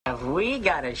we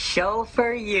got a show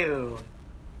for you.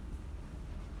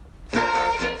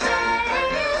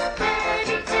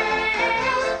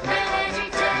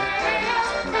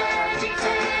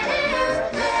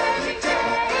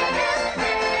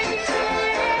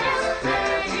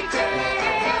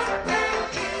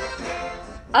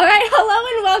 Alright, hello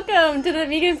and welcome to the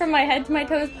Vegan From My Head to My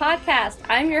Toes podcast.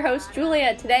 I'm your host,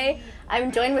 Julia. Today,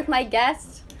 I'm joined with my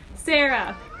guest,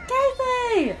 Sarah.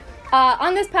 Casey!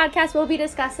 On this podcast, we'll be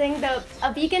discussing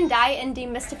a vegan diet and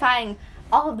demystifying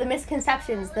all of the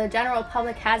misconceptions the general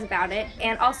public has about it,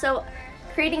 and also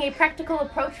creating a practical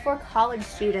approach for college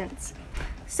students.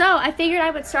 So, I figured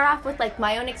I would start off with,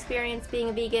 my own experience being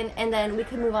a vegan, and then we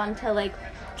could move on to,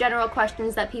 general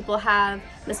questions that people have,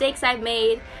 mistakes I've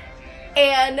made,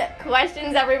 and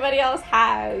questions everybody else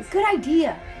has. Good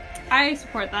idea. I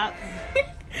support that.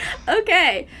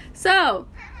 Okay, so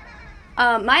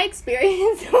my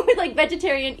experience with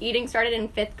vegetarian eating started in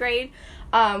 5th grade.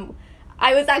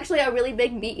 I was actually a really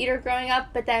big meat eater growing up,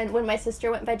 but then when my sister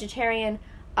went vegetarian,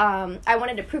 I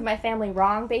wanted to prove my family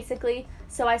wrong, basically.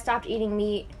 So I stopped eating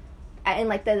meat in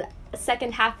the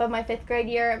second half of my 5th grade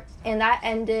year, and that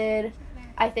ended,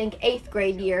 I think, 8th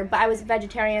grade year. But I was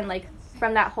vegetarian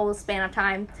from that whole span of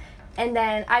time. And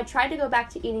then I tried to go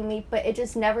back to eating meat, but it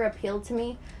just never appealed to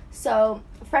me. So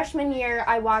freshman year,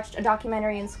 I watched a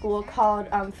documentary in school called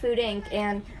Food Inc.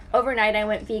 And overnight I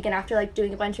went vegan after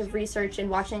doing a bunch of research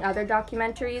and watching other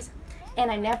documentaries.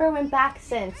 And I never went back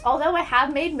since. Although I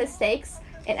have made mistakes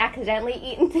and accidentally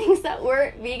eaten things that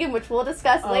weren't vegan, which we'll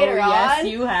discuss later on. Yes,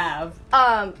 you have.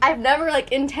 I've never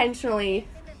intentionally,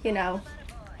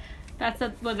 That's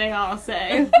what they all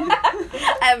say.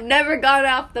 I've never gone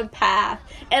off the path,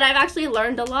 and I've actually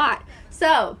learned a lot.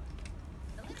 So,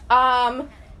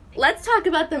 let's talk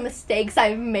about the mistakes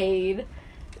I've made.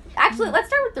 Actually, let's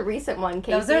start with the recent one,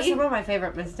 Casey. Those are some of my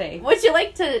favorite mistakes. Would you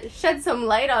like to shed some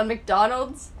light on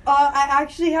McDonald's? I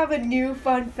actually have a new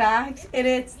fun fact, and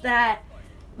it's that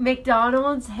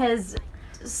McDonald's has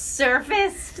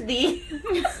surfaced the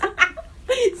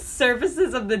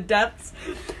surfaces of the depths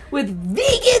with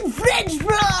vegan French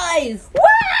fries!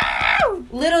 Woo!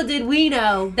 Little did we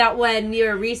know that when we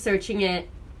were researching it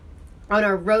on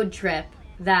our road trip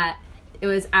that it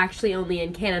was actually only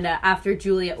in Canada after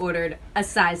Julia ordered a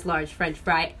size large French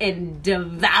fry and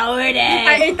devoured it.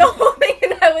 I ate the whole thing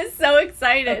and I was so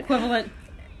excited. Equivalent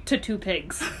to 2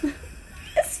 pigs.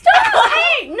 Stop!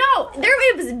 Hey, no!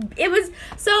 It was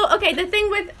so, okay, the thing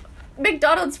with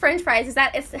McDonald's French fries is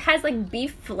that it has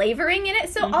beef flavoring in it,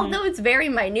 so although it's very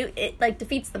minute, it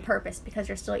defeats the purpose because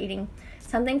you're still eating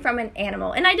something from an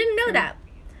animal, and I didn't know that.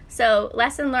 So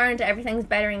lesson learned: everything's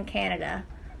better in Canada.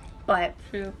 But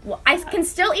I can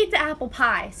still eat the apple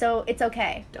pie, so it's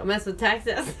okay. Don't mess with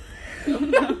Texas. Oh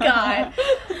my god.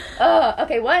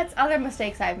 Okay, what other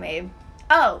mistakes I've made?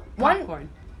 Popcorn.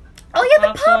 Oh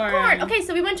yeah, the popcorn. Okay,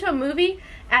 so we went to a movie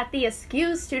at the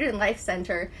Askew Student Life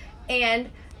Center, and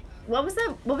what was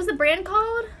the brand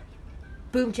called?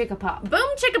 Boom Chicka Pop. Boom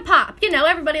Chicka Pop.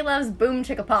 Everybody loves Boom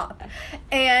Chicka Pop.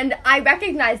 And I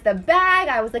recognized the bag.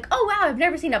 I was like, oh wow, I've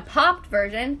never seen a popped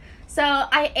version. So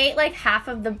I ate half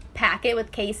of the packet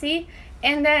with Casey.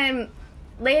 And then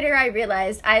later I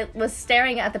realized I was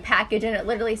staring at the package and it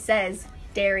literally says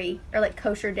dairy or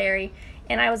kosher dairy.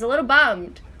 And I was a little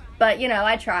bummed. But,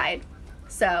 I tried.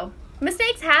 So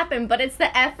mistakes happen, but it's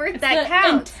the effort that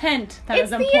counts. Intent that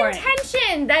is important. It's the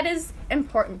intention that is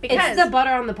important because it's the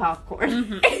butter on the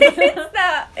popcorn.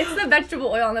 it's the vegetable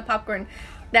oil on the popcorn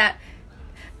that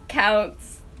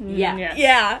counts. Yeah.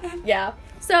 Yeah.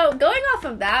 So going off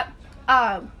of that,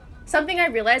 something I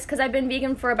realized because I've been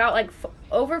vegan for about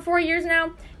over 4 years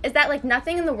now is that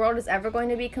nothing in the world is ever going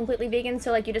to be completely vegan.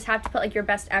 So you just have to put your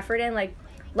best effort in.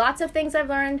 Lots of things I've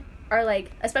learned are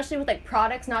especially with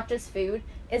products, not just food,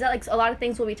 is that a lot of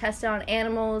things will be tested on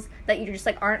animals that you just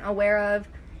aren't aware of.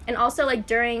 And also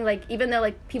during even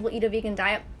though people eat a vegan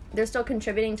diet, they're still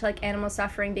contributing to animal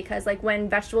suffering because when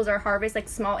vegetables are harvested,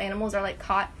 small animals are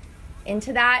caught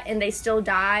into that and they still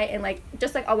die, and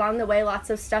just along the way lots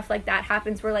of stuff that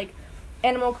happens where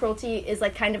animal cruelty is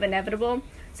kind of inevitable.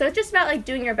 So it's just about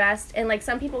doing your best, and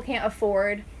some people can't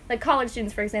afford, college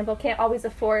students for example can't always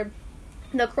afford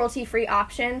the cruelty-free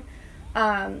option.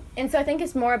 And so I think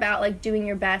it's more about doing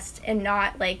your best and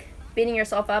not beating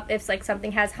yourself up if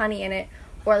something has honey in it,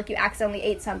 or you accidentally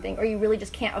ate something, or you really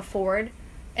just can't afford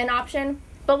an option.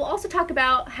 But we'll also talk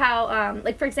about how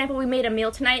for example, we made a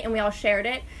meal tonight and we all shared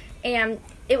it, and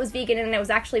it was vegan and it was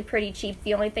actually pretty cheap.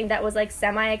 The only thing that was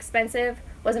semi-expensive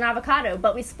was an avocado,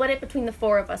 but we split it between the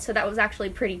 4 of us, so that was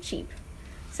actually pretty cheap.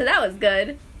 So that was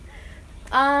good.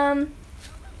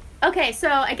 Okay, so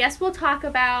I guess we'll talk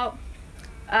about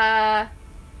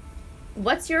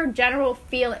What's your general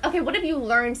feeling? Okay, what have you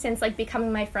learned since, like,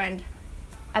 becoming my friend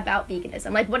about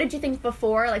veganism? Like, what did you think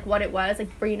before, like, what it was? Like,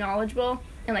 were you knowledgeable?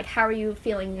 And, like, how are you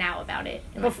feeling now about it?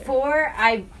 And, like, Before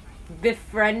I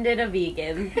befriended a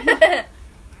vegan,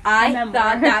 I Remember.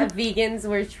 thought that vegans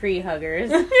were tree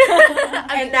huggers.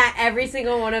 And that every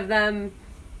single one of them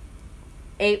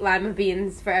ate lima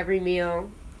beans for every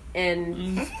meal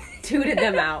and tooted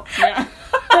them out. Yeah.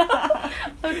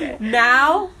 okay.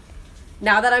 Now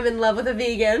that I'm in love with a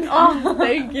vegan, Oh,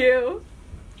 thank you.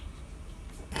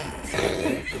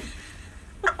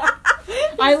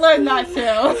 I learned that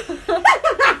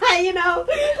too. you know,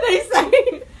 they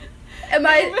say, Am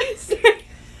I...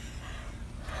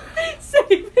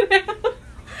 save it out.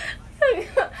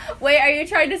 Wait, are you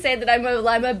trying to say that I'm a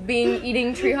lima bean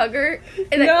eating tree hugger?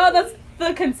 And No, that's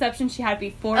the conception she had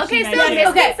before Okay, she so met you.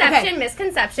 misconception,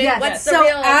 misconception. Yes. What's the So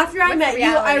real? after I what's met the you,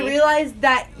 I reality? realized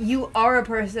that you are a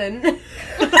person.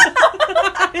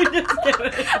 I'm just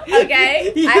kidding.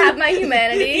 Okay, I have my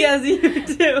humanity. Yes, you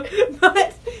do.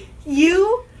 But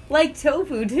you like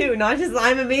tofu too, not just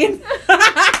lima beans.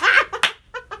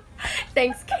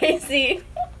 Thanks, Casey.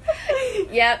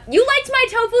 Yep, you liked my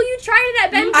tofu. You tried it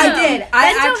at Bento. I did. Bento I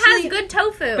actually- has good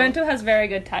tofu. Bento has very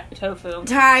good tofu.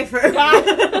 Thai food.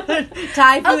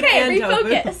 Thai food Okay, and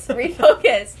tofu.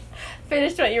 refocus.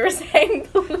 Finish what you were saying,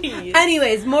 please.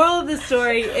 Anyways, moral of the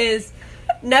story is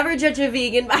never judge a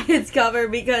vegan by its cover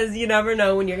because you never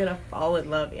know when you're gonna fall in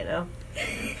love, you know?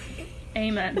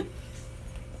 Amen.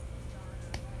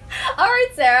 All right,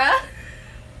 Sarah.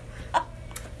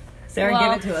 Sarah,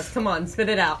 Well- give it to us. Come on, spit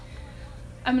it out.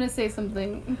 I'm gonna say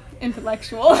something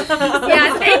intellectual.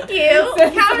 Yeah, thank you.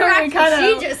 Since Counteract we what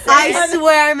kinda- she just said. I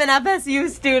swear I'm an FSU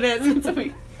student.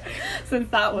 Since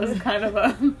that was kind of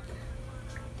a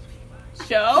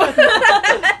show.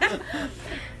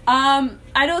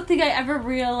 I don't think I ever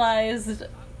realized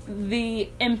the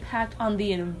impact on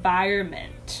the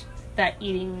environment that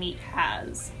eating meat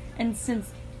has. And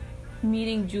since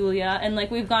meeting Julia, and like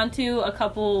we've gone to a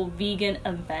couple vegan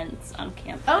events on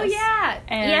campus. Oh yeah,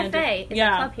 And- EFA is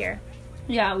yeah. a club here.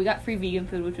 Yeah, we got free vegan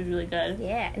food, which was really good.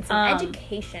 Yeah, and some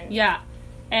education. Yeah.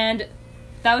 And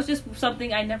that was just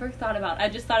something I never thought about. I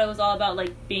just thought it was all about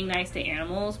like being nice to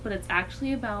animals, but it's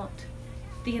actually about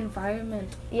the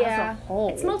environment as a whole.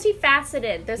 It's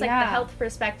multifaceted. There's like the Yeah. health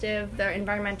perspective, the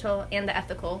environmental, and the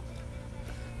ethical.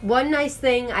 One nice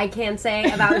thing I can say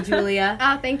about Julia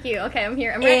Oh, thank you. Okay, I'm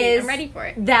here. I'm ready. is I'm ready for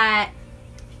it. that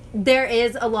there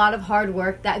is a lot of hard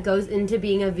work that goes into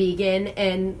being a vegan,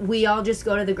 and we all just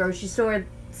go to the grocery store,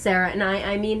 Sarah and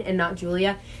I mean, and not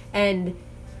Julia, and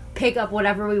pick up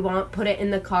whatever we want, put it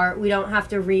in the cart. We don't have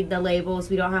to read the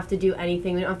labels. We don't have to do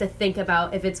anything. We don't have to think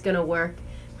about if it's going to work.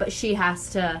 But she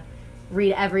has to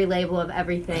read every label of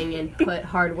everything and put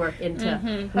hard work into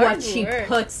what Hard she work.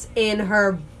 puts in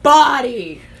her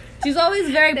body. She's always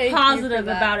very Thank you positive for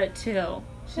that. about it too.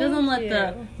 She doesn't let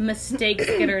the mistakes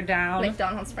get her down.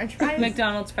 McDonald's French fries.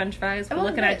 McDonald's French fries. I We're will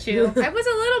looking admit, at you. I was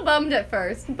a little bummed at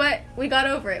first, but we got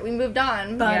over it. We moved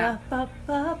on. Yeah.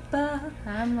 Ba-da-ba-ba-ba.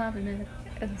 I'm loving it.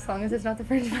 As long as it's not the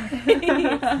French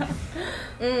fries.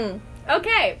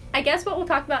 Okay, I guess what we'll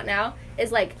talk about now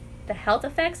is like the health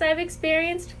effects I've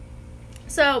experienced.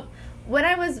 So, when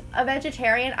I was a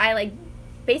vegetarian, I like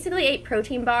basically ate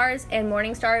protein bars and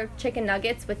Morningstar chicken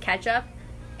nuggets with ketchup,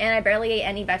 and I barely ate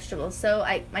any vegetables. So,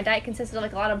 my diet consisted of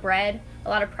like a lot of bread, a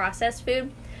lot of processed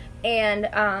food, and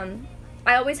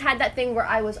I always had that thing where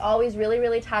I was always really,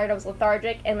 really tired. I was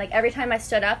lethargic, and like every time I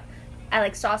stood up, I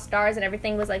like saw stars and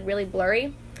everything was like really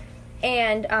blurry.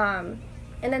 And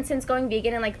then since going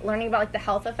vegan and like learning about like the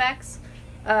health effects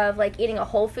of like eating a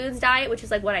whole foods diet, which is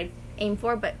like what I aim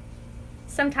for, but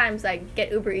sometimes I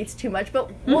get Uber Eats too much,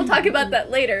 but we'll talk about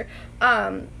that later.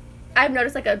 I've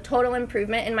noticed like a total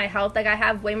improvement in my health. Like I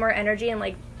have way more energy and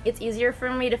like it's easier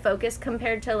for me to focus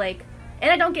compared to like,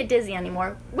 and I don't get dizzy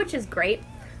anymore, which is great.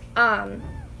 And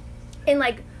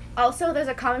like also there's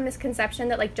a common misconception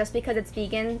that like just because it's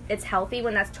vegan, it's healthy,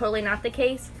 when that's totally not the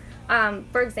case.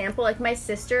 For example, like my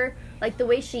sister, like the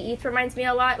way she eats reminds me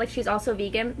a lot, like she's also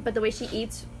vegan, but the way she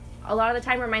eats a lot of the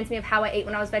time reminds me of how I ate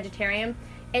when I was vegetarian.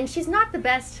 And she's not the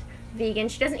best vegan.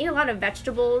 She doesn't eat a lot of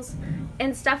vegetables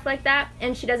and stuff like that,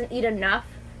 and she doesn't eat enough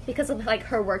because of like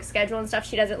her work schedule and stuff.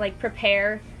 She doesn't like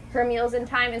prepare her meals in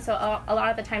time, and so a lot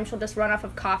of the time she'll just run off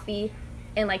of coffee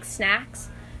and like snacks.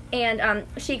 And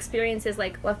she experiences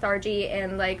like lethargy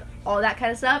and like all that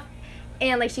kind of stuff,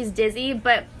 and like she's dizzy.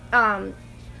 But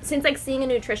since like seeing a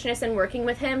nutritionist and working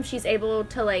with him, she's able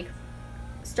to like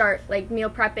start like meal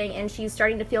prepping, and she's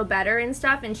starting to feel better and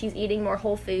stuff, and she's eating more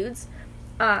whole foods.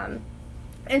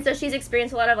 And so she's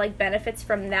experienced a lot of like benefits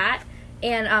from that.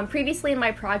 And previously in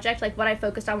my project, like what I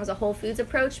focused on was a whole foods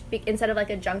approach instead of like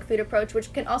a junk food approach,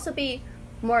 which can also be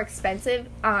more expensive.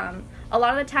 A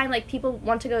lot of the time, like people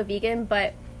want to go vegan,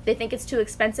 but they think it's too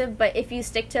expensive. But if you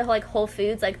stick to like whole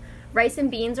foods, like rice and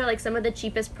beans are like some of the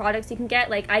cheapest products you can get.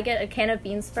 Like I get a can of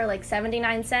beans for like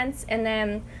 79 cents, and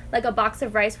then like a box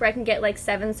of rice where I can get like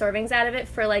 7 servings out of it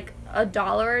for like $1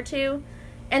 or $2.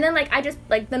 And then, like, I just,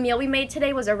 like, the meal we made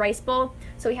today was a rice bowl.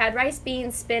 So we had rice,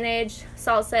 beans, spinach,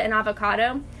 salsa, and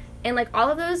avocado. And, like,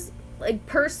 all of those, like,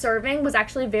 per serving was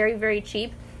actually very, very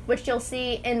cheap, which you'll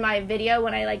see in my video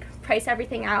when I, like, price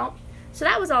everything out. So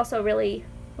that was also really,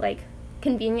 like,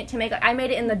 convenient to make. Like, I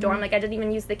made it in the dorm. Like, I didn't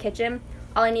even use the kitchen.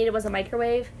 All I needed was a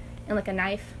microwave and, like, a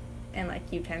knife and, like,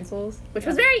 utensils, which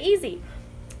was very easy.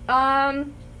 I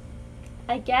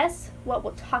guess what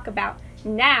we'll talk about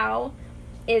now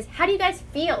is how do you guys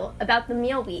feel about the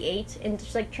meal we ate and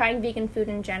just like trying vegan food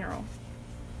in general?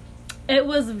 It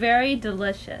was very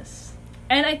delicious.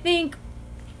 And I think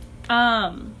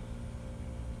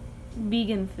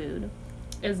vegan food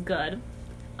is good.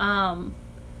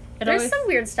 There's some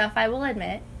weird stuff, I will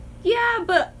admit. Yeah,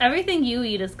 but everything you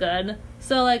eat is good.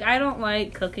 So like I don't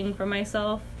like cooking for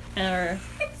myself or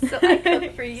So I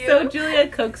cook for you. So Julia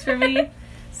cooks for me.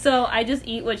 So I just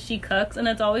eat what she cooks, and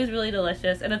it's always really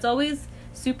delicious, and it's always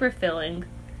super filling.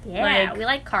 Yeah, Like- we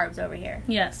like carbs over here.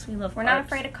 Yes, we love We're carbs. not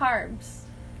afraid of carbs.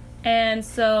 And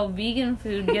so vegan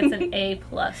food gets an A+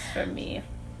 from me.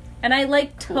 And I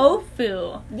like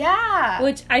tofu, Yeah.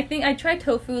 which I think I tried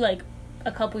tofu like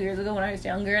a couple years ago when I was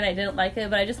younger, and I didn't like it,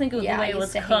 but I just think it was Yeah, the way I it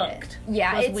was used to hate it. cooked.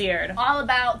 Yeah, It was it's weird. all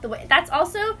about the way. That's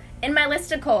also in my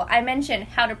listicle. I mentioned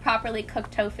how to properly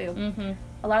cook tofu. Mm-hmm.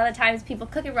 A lot of the times people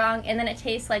cook it wrong and then it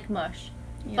tastes like mush.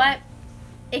 Yeah. But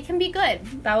it can be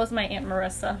good. That was my Aunt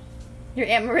Marissa. Your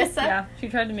Aunt Marissa? Yeah, she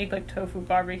tried to make like tofu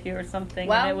barbecue or something,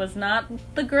 Well- and it was not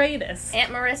the greatest.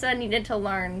 Aunt Marissa needed to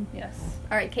learn. Yes.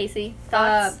 All right, Casey,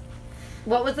 thoughts?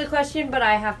 What was the question? But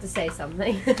I have to say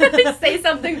something. Say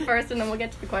something first and then we'll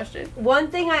get to the question. One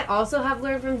thing I also have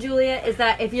learned from Julia is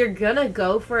that if you're gonna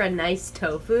go for a nice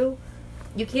tofu,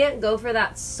 you can't go for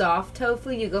that soft tofu,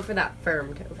 you go for that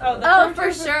firm tofu. Oh,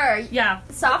 for sure. Yeah.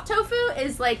 Soft tofu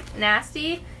is like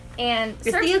nasty and It's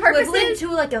serves the equivalent purposes.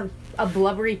 to like a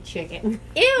blubbery chicken.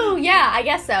 Ew, yeah, I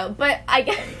guess so. But I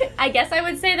guess I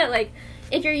would say that like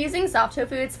if you're using soft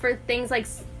tofu, it's for things like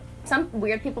some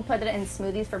weird people put it in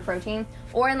smoothies for protein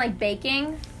or in like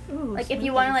baking. Ooh, Like if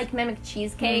you want to like mimic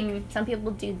cheesecake, some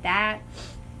people do that.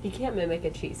 You can't mimic a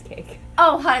cheesecake.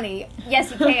 Oh, honey,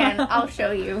 yes you can. I'll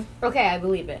show you. Okay, I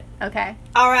believe it. Okay.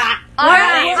 Alright. All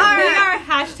right. We are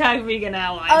hashtag vegan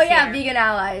allies. Oh yeah, here. vegan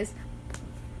allies.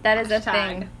 That is a Hashtag.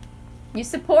 thing. You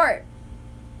support.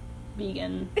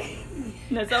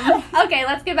 Veganism. Okay,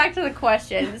 let's get back to the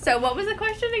question. So what was the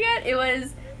question again? It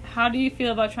was, How do you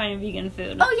feel about trying vegan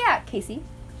food? oh yeah, Casey.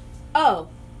 Oh.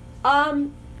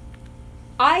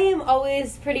 I am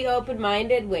always pretty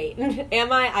open-minded. Wait,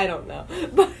 am I? I don't know.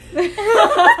 But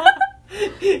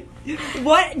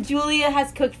what Julia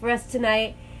has cooked for us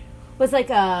tonight was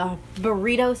like a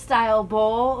burrito-style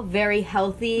bowl, very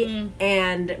healthy,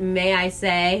 and may I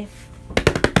say,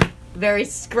 very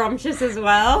scrumptious as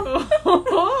well.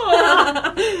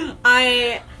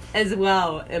 I, as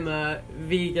well, am a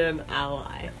vegan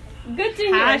ally. Good to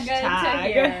hear. Good to Hashtag.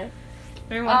 hear.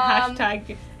 Everyone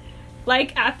hashtag.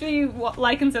 Like, after you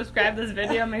like and subscribe this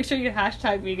video, make sure you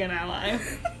hashtag vegan ally.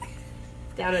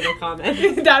 Down in the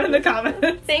comments. Down in the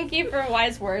comments. Thank you for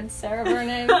wise words, Sarah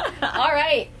Vernon. All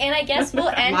right, and I guess we'll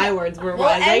end. My words were We'll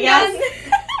wise, I end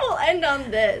guess. we'll end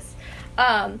on this.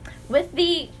 With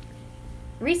the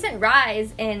recent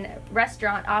rise in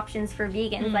restaurant options for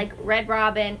vegans, like Red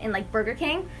Robin and like Burger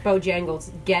King.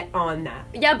 Bojangles, get on that.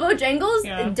 Yeah, Bojangles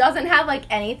Yeah. doesn't have like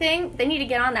anything. They need to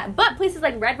get on that. But places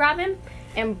like Red Robin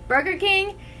and Burger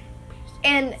King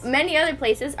and many other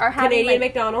places are having Canadian like,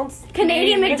 McDonald's.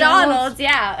 Canadian McDonald's,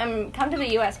 yeah. Come to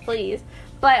the U.S., please.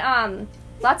 But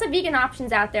lots of vegan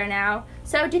options out there now.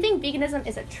 So, do you think veganism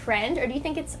is a trend, or do you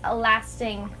think it's a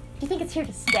lasting? Do you think it's here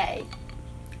to stay?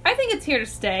 I think it's here to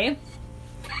stay.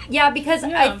 Yeah, because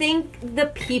Yeah. I think the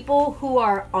people who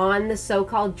are on the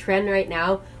so-called trend right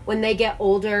now, when they get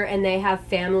older and they have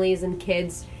families and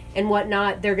kids and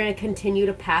whatnot, they're going to continue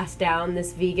to pass down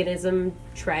this veganism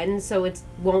trend, so it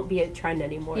won't be a trend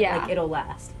anymore. Yeah. Like, it'll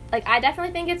last. Like, I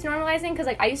definitely think it's normalizing because,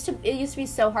 like, it used to be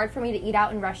so hard for me to eat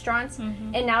out in restaurants,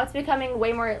 and now it's becoming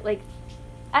way more, like,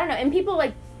 I don't know, and people,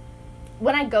 like,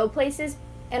 when I go places,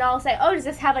 and I'll say, oh, does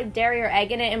this have, like, dairy or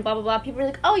egg in it, and blah, blah, blah, people are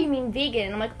like, oh, you mean vegan,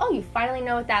 and I'm like, oh, you finally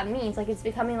know what that means, like, it's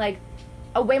becoming, like,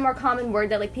 a way more common word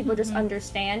that, like, people just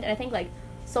understand, and I think, like,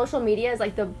 social media is,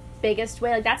 like, the biggest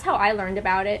way, like, that's how I learned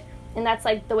about it, and that's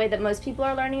like the way that most people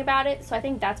are learning about it. So I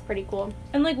think that's pretty cool.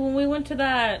 And like when we went to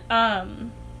that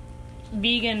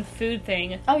vegan food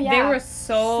thing, Oh, yeah. there were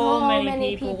so many many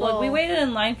people. people. Like, we waited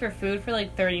in line for food for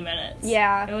like 30 minutes.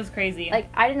 Yeah. It was crazy. Like,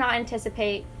 I did not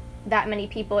anticipate that many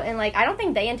people, and like I don't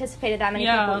think they anticipated that many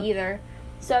Yeah. people either.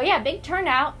 So yeah, big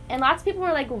turnout, and lots of people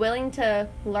were like willing to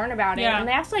learn about it, Yeah. and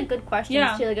they asked like good questions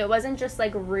Yeah. too. Like it wasn't just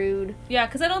like rude. yeah,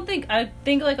 because I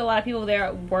think like a lot of people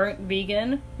there weren't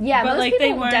vegan. Yeah, but most like people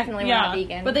they weren't definitely were not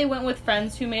vegan. But they went with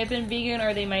friends who may have been vegan,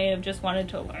 or they might have just wanted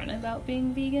to learn about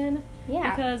being vegan. Yeah,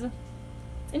 Because it's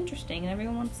interesting and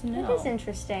everyone wants to know. it is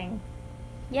interesting.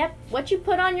 Yep, what you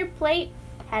put on your plate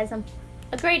has a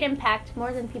great impact,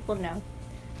 more than people know.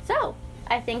 So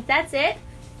I think that's it.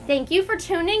 Thank you for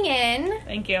tuning in.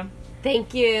 Thank you.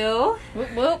 Thank you.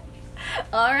 Whoop whoop.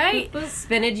 All right.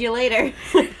 Spinach you later.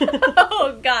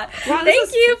 Oh God! Wow, this Thank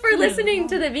is- you for listening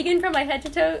to the Vegan from my head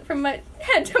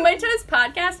to my toes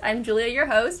podcast. I'm Julia, your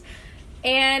host,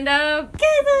 and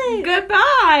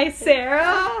Goodbye,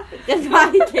 Sarah.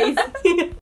 Goodbye, Casey.